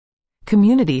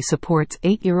Community supports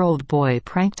 8-year-old boy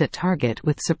pranked at Target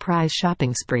with surprise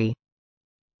shopping spree.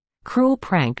 Cruel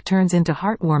prank turns into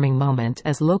heartwarming moment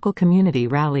as local community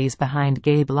rallies behind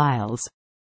Gabe Lyles.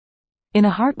 In a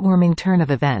heartwarming turn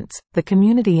of events, the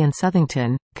community in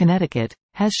Southington, Connecticut,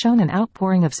 has shown an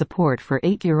outpouring of support for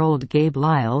 8-year-old Gabe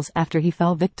Lyles after he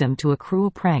fell victim to a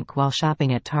cruel prank while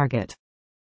shopping at Target.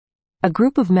 A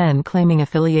group of men claiming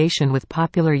affiliation with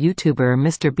popular YouTuber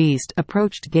Mr. Beast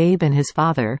approached Gabe and his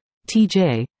father,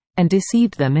 TJ, and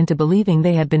deceived them into believing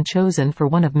they had been chosen for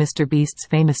one of Mr. Beast's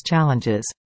famous challenges.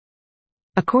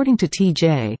 According to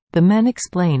TJ, the men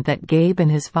explained that Gabe and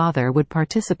his father would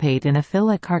participate in a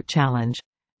fill-a-cart challenge,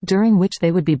 during which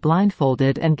they would be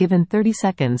blindfolded and given 30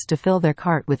 seconds to fill their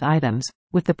cart with items,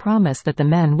 with the promise that the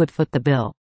men would foot the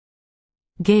bill.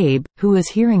 Gabe, who is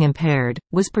hearing impaired,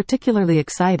 was particularly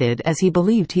excited as he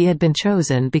believed he had been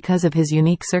chosen because of his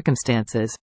unique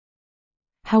circumstances.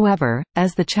 However,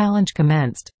 as the challenge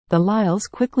commenced, the Lyles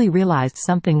quickly realized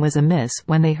something was amiss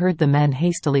when they heard the men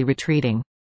hastily retreating.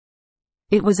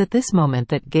 It was at this moment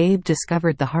that Gabe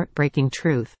discovered the heartbreaking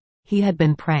truth: he had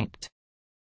been pranked.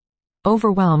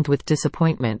 Overwhelmed with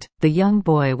disappointment, the young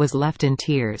boy was left in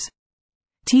tears.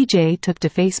 TJ took to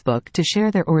Facebook to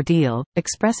share their ordeal,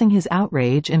 expressing his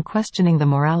outrage and questioning the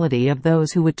morality of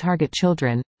those who would target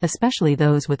children, especially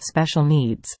those with special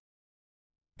needs.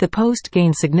 The post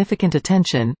gained significant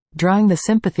attention, drawing the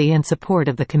sympathy and support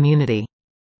of the community.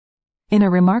 In a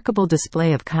remarkable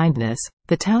display of kindness,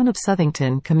 the town of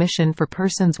Southington Commission for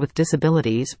Persons with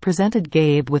Disabilities presented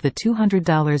Gabe with a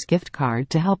 $200 gift card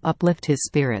to help uplift his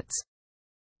spirits.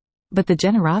 But the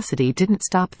generosity didn't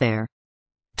stop there.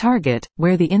 Target,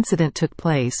 where the incident took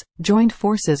place, joined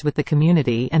forces with the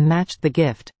community and matched the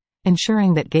gift,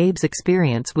 ensuring that Gabe's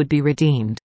experience would be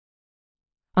redeemed.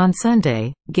 On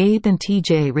Sunday, Gabe and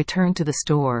TJ returned to the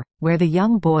store, where the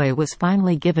young boy was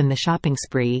finally given the shopping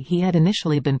spree he had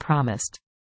initially been promised.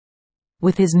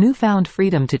 With his newfound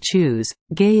freedom to choose,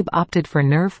 Gabe opted for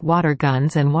Nerf water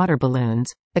guns and water balloons,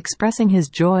 expressing his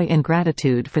joy and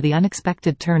gratitude for the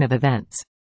unexpected turn of events.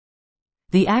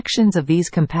 The actions of these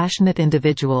compassionate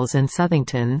individuals in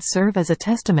Southington serve as a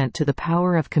testament to the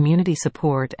power of community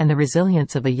support and the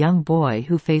resilience of a young boy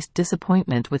who faced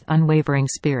disappointment with unwavering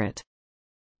spirit.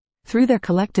 Through their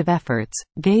collective efforts,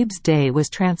 Gabe's day was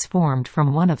transformed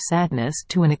from one of sadness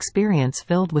to an experience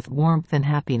filled with warmth and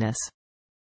happiness.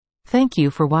 Thank you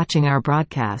for watching our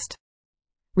broadcast.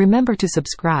 Remember to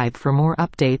subscribe for more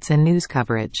updates and news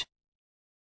coverage.